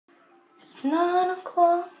It's 9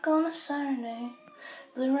 o'clock on a Saturday.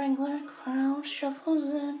 The regular crowd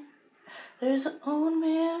shuffles in. There's an old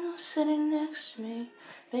man sitting next to me,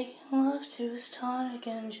 making love to his tonic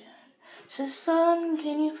and gin. Says, son,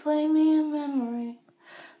 can you play me a memory?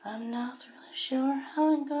 I'm not really sure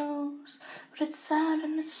how it goes, but it's sad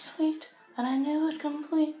and it's sweet, and I knew it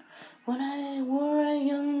complete when I wore a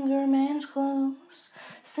younger man's clothes.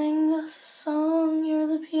 Sing us a song, you're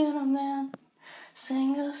the piano man.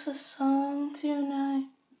 Sing us a song tonight.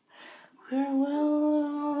 We're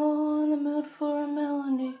well in the mood for a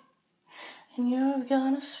melody, and you've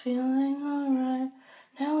got us feeling alright.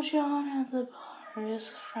 Now John at the bar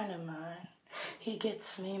is a friend of mine. He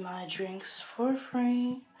gets me my drinks for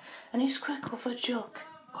free, and he's quick with a joke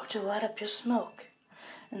or to light up your smoke.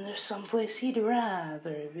 And there's someplace he'd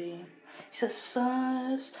rather be. He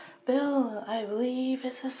says, Bill, I believe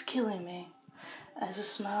it is killing me. As a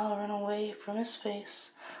smile ran away from his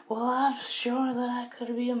face. Well, I'm sure that I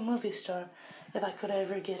could be a movie star if I could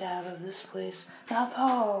ever get out of this place. Now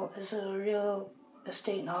Paul is a real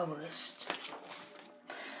estate novelist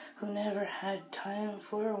who never had time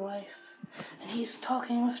for a wife. And he's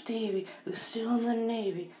talking with Davy, who's still in the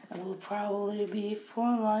Navy and will probably be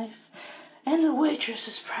for life. And the waitress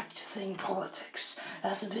is practicing politics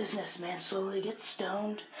as a businessman slowly gets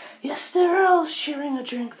stoned. Yes, they're all sharing a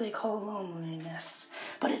drink they call loneliness,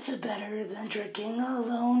 but it's better than drinking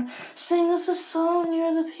alone. Sing us a song,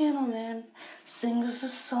 you're the piano man. Sing us a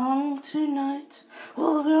song tonight.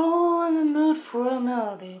 Well, we're all in the mood for a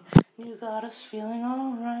melody. You got us feeling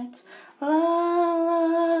alright. La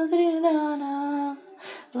la di da da,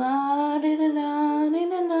 la di da da di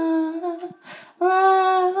da da,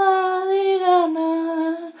 la la di da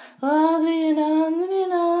da, la di da di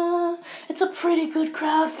da. It's a pretty good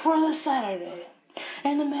crowd for the Saturday.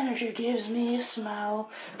 And the manager gives me a smile,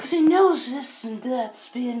 'cause he knows this and that's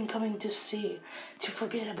been coming to see, to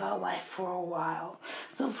forget about life for a while.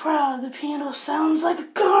 The piano sounds like a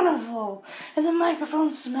carnival, and the microphone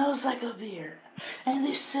smells like a beer. And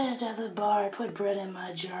they sit at the bar, put bread in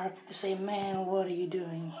my jar, and say, man, what are you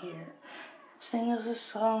doing here? Sing us a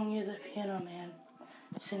song, you're the piano man.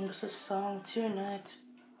 Sing us a song tonight.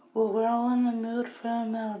 Well, we're all in the mood for a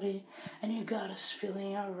melody, and you got us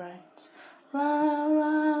feeling alright. La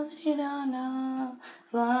la di da da,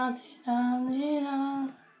 la di da di da.